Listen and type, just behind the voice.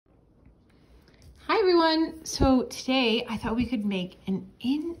Hi everyone. So today I thought we could make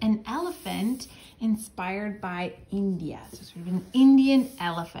an elephant inspired by India. So sort of an Indian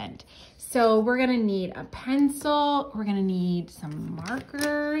elephant. So we're gonna need a pencil, we're gonna need some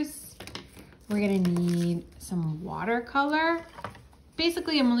markers, we're gonna need some watercolor.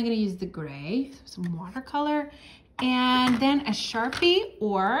 Basically I'm only gonna use the gray, so some watercolor, and then a Sharpie,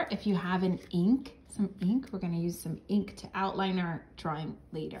 or if you have some ink, we're gonna use some ink to outline our drawing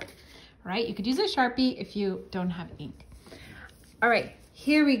later. All right, you could use a Sharpie if you don't have ink. All right,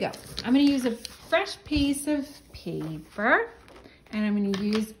 here we go. I'm gonna use a fresh piece of paper and I'm gonna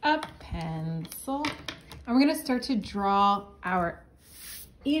use a pencil. And we're gonna start to draw our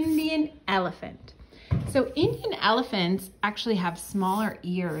Indian elephant. So Indian elephants actually have smaller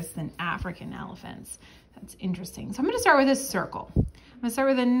ears than African elephants. That's interesting. So I'm gonna start with a circle. I'm gonna start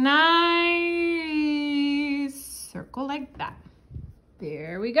with a nice circle like that.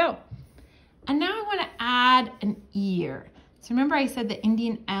 There we go. And now I want to add an ear. So remember I said that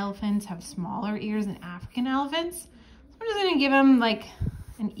Indian elephants have smaller ears than African elephants? So I'm just going to give them like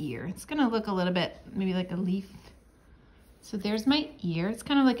an ear. It's going to look a little bit, maybe like a leaf. So there's my ear. It's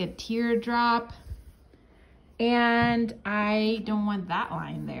kind of like a teardrop. And I don't want that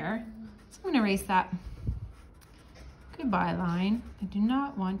line there. So I'm going to erase that. Goodbye line. I do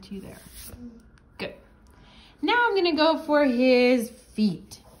not want you there. Good. Now I'm going to go for his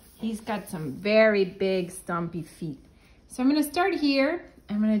feet. He's got some very big, stumpy feet. So I'm gonna start here.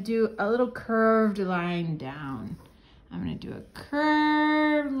 I'm gonna do a little curved line down. I'm gonna do a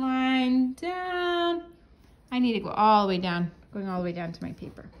curved line down. I need to go all the way down, going all the way down to my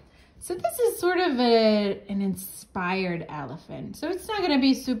paper. So this is sort of an inspired elephant. So it's not gonna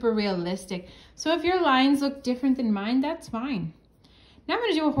be super realistic. So if your lines look different than mine, that's fine. Now I'm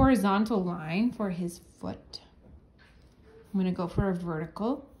gonna do a horizontal line for his foot. I'm gonna go for a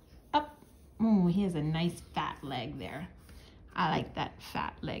vertical. Oh, he has a nice fat leg there. I like that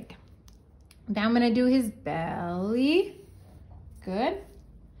fat leg. Now I'm gonna do his belly. Good.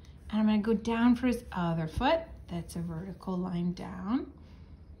 And I'm gonna go down for his other foot. That's a vertical line down.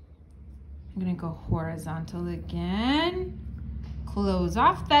 I'm gonna go horizontal again. Close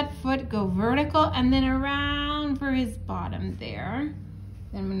off that foot, go vertical, and then around for his bottom there.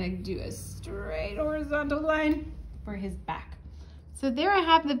 Then I'm gonna do a straight horizontal line for his back. So there I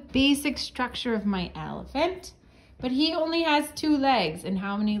have the basic structure of my elephant, but he only has 2 legs. And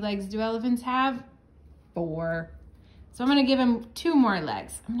how many legs do elephants have? 4. So I'm gonna give him 2 more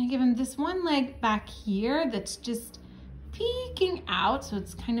legs. I'm gonna give him this one leg back here that's just peeking out. So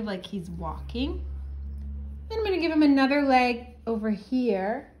it's kind of like he's walking. Then I'm gonna give him another leg over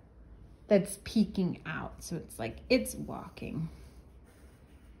here that's peeking out. So it's like it's walking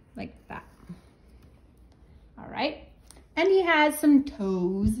like that. All right. And he has some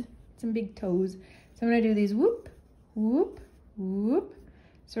toes, some big toes. So I'm gonna do these whoop, whoop, whoop,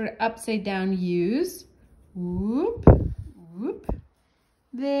 sort of upside down U's, whoop, whoop,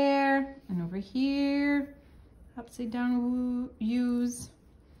 there, and over here, upside down U's,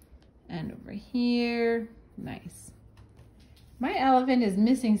 and over here, nice. My elephant is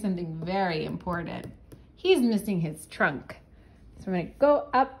missing something very important. He's missing his trunk. So I'm gonna go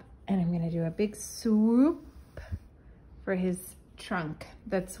up and I'm gonna do a big swoop for his trunk.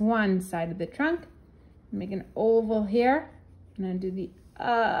 That's one side of the trunk. Make an oval here, and then do the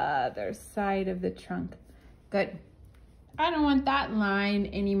other side of the trunk. Good. I don't want that line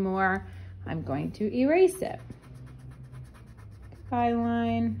anymore. I'm going to erase it. Goodbye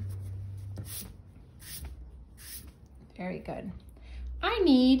line. Very good. I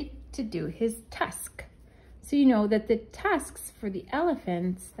need to do his tusk. So you know that the tusks for the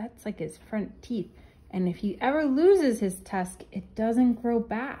elephants, that's like his front teeth. And if he ever loses his tusk, it doesn't grow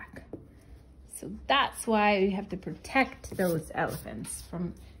back. So that's why we have to protect those elephants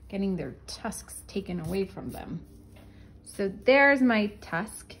from getting their tusks taken away from them. So there's my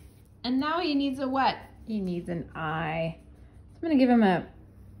tusk. And now he needs a what? He needs an eye. So I'm gonna give him a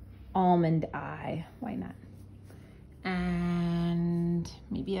almond eye. Why not? And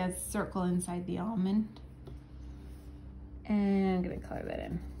maybe a circle inside the almond. And I'm gonna color that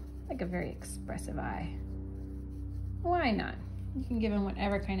in. Like a very expressive eye. Why not? You can give him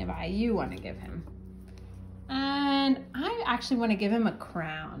whatever kind of eye you want to give him. And I actually want to give him a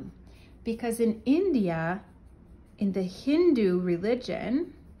crown, because in India, in the Hindu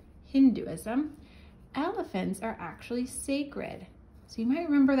religion, Hinduism, elephants are actually sacred. So you might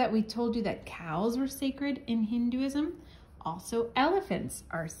remember that we told you that cows were sacred in Hinduism. Also, elephants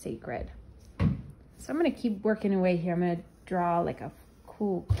are sacred. So I'm going to keep working away here. I'm going to draw like a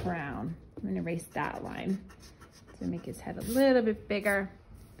cool crown. I'm gonna erase that line to make his head a little bit bigger.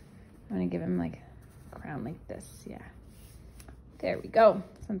 I'm gonna give him like crown like this. Yeah. There we go.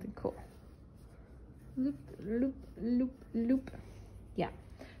 Something cool. Loop, loop, loop, loop. Yeah.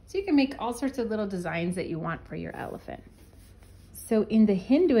 So you can make all sorts of little designs that you want for your elephant. So in the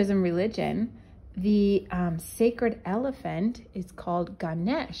Hinduism religion, the sacred elephant is called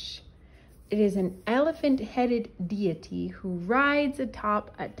Ganesh. It is an elephant-headed deity who rides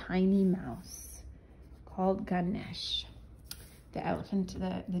atop a tiny mouse called Ganesh. The elephant,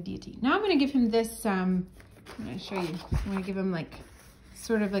 the deity. Now I'm going to give him this, I'm going to show you. I'm going to give him like,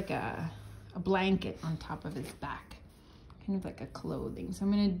 sort of like a blanket on top of his back. Kind of like a clothing. So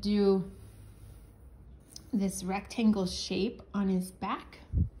I'm going to do this rectangle shape on his back.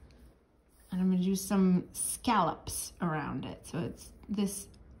 And I'm going to do some scallops around it. So it's this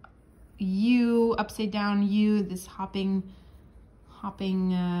U, upside down U, this hopping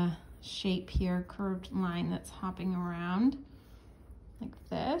shape here, curved line that's hopping around like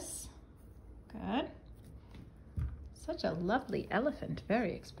this. Good. Such a lovely elephant,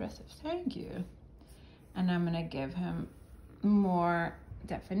 very expressive. Thank you. And I'm going to give him more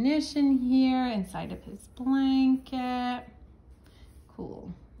definition here inside of his blanket.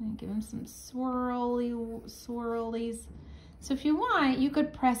 Cool. And give him some swirlies. So if you want, you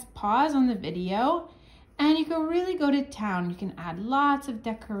could press pause on the video and you can really go to town. You can add lots of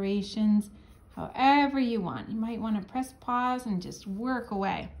decorations, however you want. You might want to press pause and just work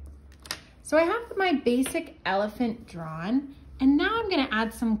away. So I have my basic elephant drawn, and now I'm going to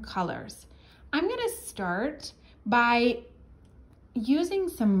add some colors. I'm going to start by using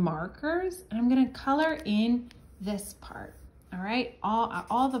some markers, and I'm going to color in this part. All right,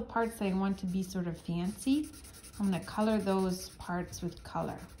 all the parts that I want to be sort of fancy, I'm going to color those parts with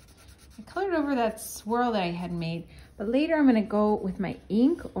color. I colored over that swirl that I had made, but later I'm going to go with my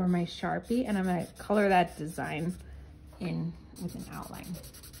ink or my Sharpie, and I'm going to color that design in with an outline.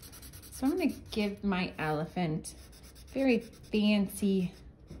 So I'm going to give my elephant a very fancy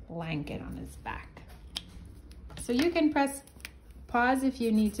blanket on his back. So you can press pause if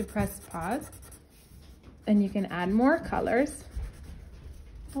you need to press pause, and you can add more colors.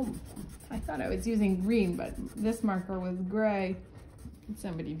 Oh, I thought I was using green, but this marker was gray.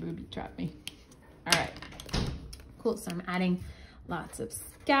 Somebody booby-trapped me. All right, cool. So I'm adding lots of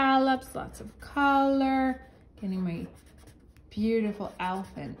scallops, lots of color, getting my beautiful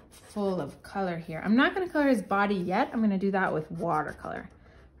elephant full of color here. I'm not going to color his body yet. I'm going to do that with watercolor.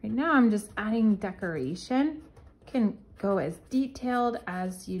 Right now, I'm just adding decoration. You can go as detailed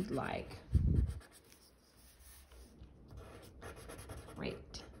as you'd like. Great.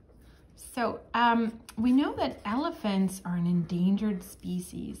 So we know that elephants are an endangered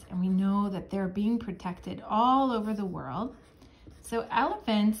species, and we know that they're being protected all over the world. So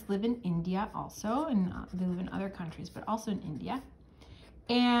elephants live in India also, and they live in other countries, but also in India.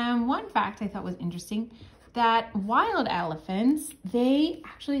 And one fact I thought was interesting, that wild elephants, they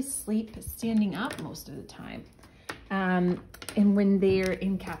actually sleep standing up most of the time. And when they're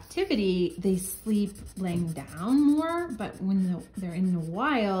in captivity, they sleep laying down more, but when they're in the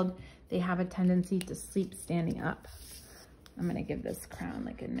wild, they have a tendency to sleep standing up. I'm gonna give this crown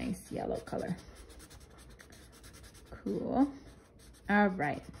like a nice yellow color. Cool. All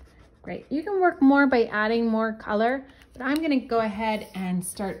right, great. You can work more by adding more color, but I'm gonna go ahead and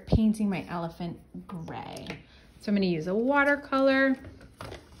start painting my elephant gray. So I'm gonna use a watercolor,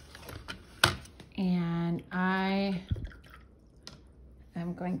 and I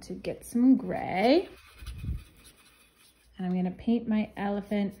am going to get some gray, and I'm gonna paint my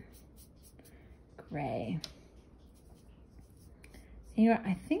elephant gray. You know,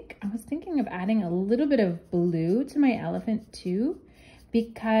 I was thinking of adding a little bit of blue to my elephant too,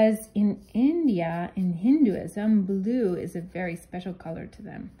 because in India, in Hinduism, blue is a very special color to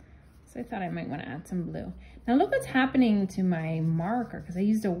them. So I thought I might want to add some blue. Now look what's happening to my marker, because I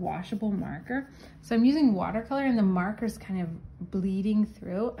used a washable marker. So I'm using watercolor and the marker's kind of bleeding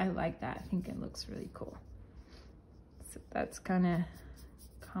through. I like that. I think it looks really cool. So that's gonna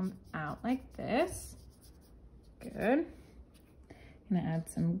come out like this. Good. I'm gonna add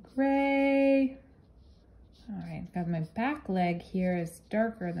some gray. All right, got my back leg here is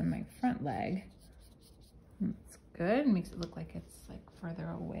darker than my front leg. That's good. It makes it look like it's like further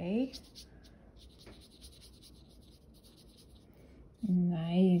away.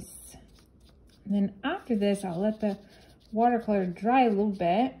 Nice. And then after this, I'll let the watercolor dry a little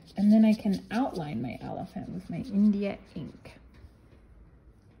bit, and then I can outline my elephant with my India ink.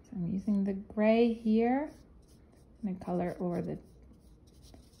 So I'm using the gray here. I'm gonna color over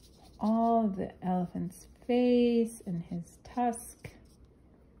all of the elephant's face and his tusk.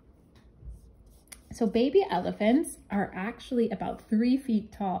 So baby elephants are actually about 3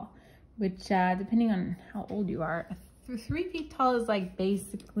 feet tall, which depending on how old you are, 3 feet tall is like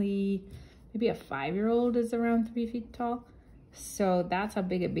basically, maybe a 5-year-old is around 3 feet tall. So that's how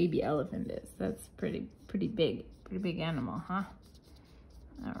big a baby elephant is. That's pretty big animal, huh?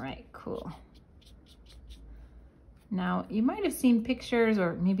 All right, cool. Now, you might have seen pictures,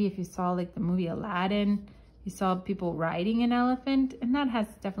 or maybe if you saw like the movie Aladdin, you saw people riding an elephant, and that has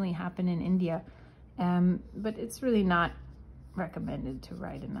definitely happened in India. But it's really not recommended to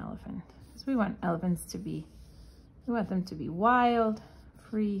ride an elephant, because we want elephants to be, we want them to be wild,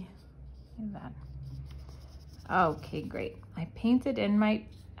 free, like that. Okay, great. I painted in my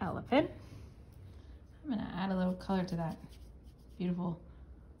elephant. I'm gonna add a little color to that beautiful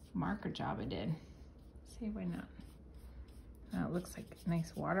marker job I did. See, why not? Now it looks like a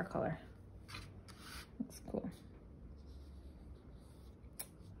nice watercolor. Looks cool.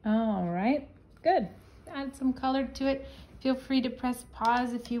 All right, good. Add some color to it. Feel free to press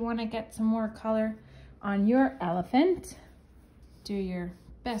pause if you want to get some more color on your elephant. Do your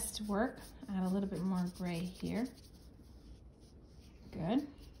best work. Add a little bit more gray here. Good,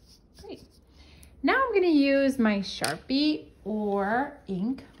 great. Now I'm going to use my Sharpie or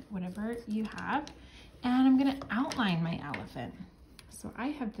ink, whatever you have, and I'm going to outline my elephant. So I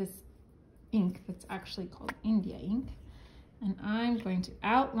have this ink that's actually called India ink, and I'm going to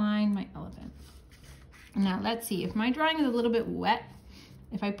outline my elephant. Now let's see, if my drawing is a little bit wet,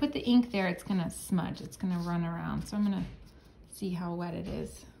 if I put the ink there, it's going to smudge, it's going to run around. So I'm going to see how wet it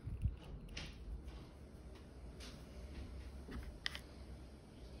is.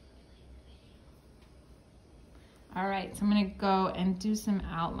 All right, so I'm gonna go and do some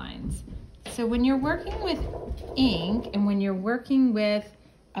outlines. So when you're working with ink and when you're working with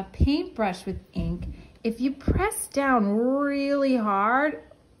a paintbrush with ink, if you press down really hard,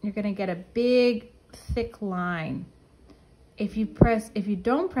 you're gonna get a big, thick line. If you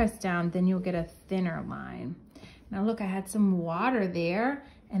don't press down, then you'll get a thinner line. Now look, I had some water there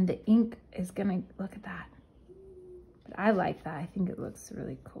and the ink is gonna, look at that. But I like that, I think it looks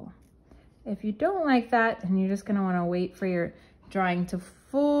really cool. If you don't like that, then you're just gonna wanna wait for your drawing to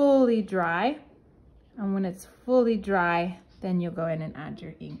fully dry. And when it's fully dry, then you'll go in and add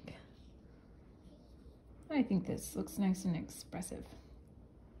your ink. I think this looks nice and expressive.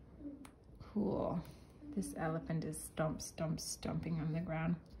 Cool. This elephant is stomping on the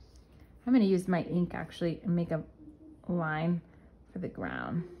ground. I'm gonna use my ink actually and make a line for the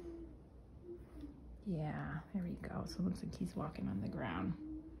ground. Yeah, there we go. So it looks like he's walking on the ground.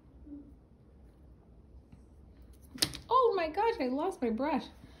 Oh my gosh, I lost my brush.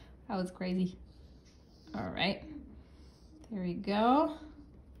 That was crazy. All right, there we go.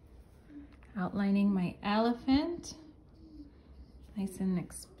 Outlining my elephant. Nice and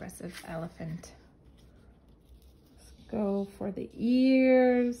expressive elephant. Let's go for the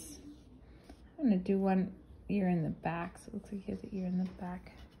ears. I'm gonna do one ear in the back, so it looks like he has an ear in the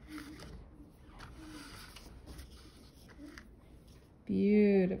back.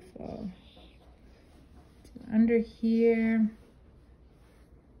 Beautiful. Under here.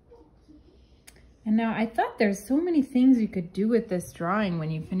 And now I thought there's so many things you could do with this drawing when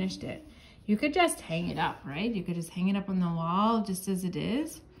you finished it. You could just hang it up, right? You could just hang it up on the wall just as it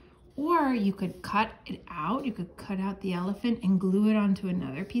is. Or you could cut it out. You could cut out the elephant and glue it onto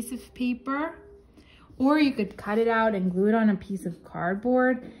another piece of paper. Or you could cut it out and glue it on a piece of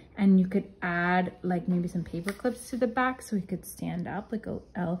cardboard, and you could add like maybe some paper clips to the back so he could stand up like an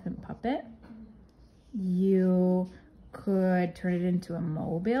elephant puppet. You could turn it into a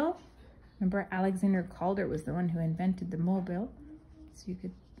mobile. Remember, Alexander Calder was the one who invented the mobile. So you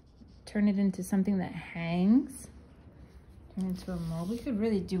could turn it into something that hangs. Turn it into a mobile. You could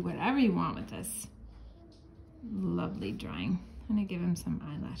really do whatever you want with this lovely drawing. I'm gonna give him some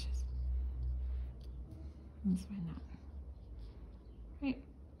eyelashes. That's why not. Right.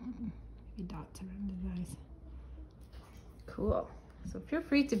 Maybe dots around his eyes. Cool. So feel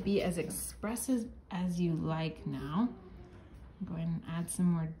free to be as expressive as you like now. Go ahead and add some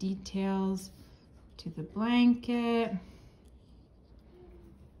more details to the blanket.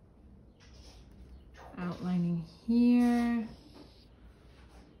 Outlining here.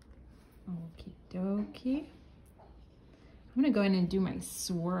 Okie dokie. I'm gonna go in and do my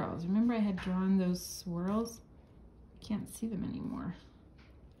swirls. Remember I had drawn those swirls? Can't see them anymore.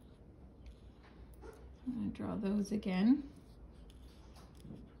 I'm gonna draw those again.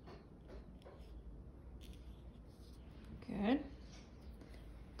 Good.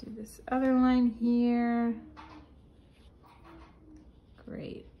 Do this other line here.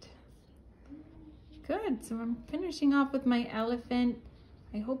 Great. Good, so I'm finishing off with my elephant.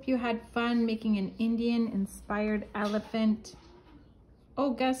 I hope you had fun making an Indian inspired elephant. Oh,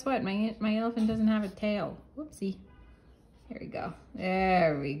 guess what? My elephant doesn't have a tail. Whoopsie. Here we go.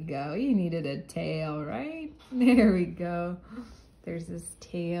 There we go. You needed a tail, right? There we go. There's his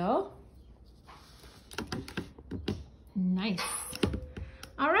tail. Nice.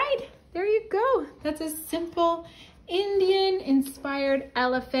 All right, there you go. That's a simple Indian-inspired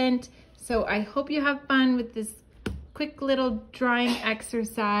elephant. So I hope you have fun with this quick little drawing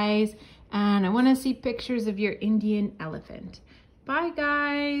exercise. And I want to see pictures of your Indian elephant. Bye,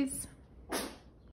 guys.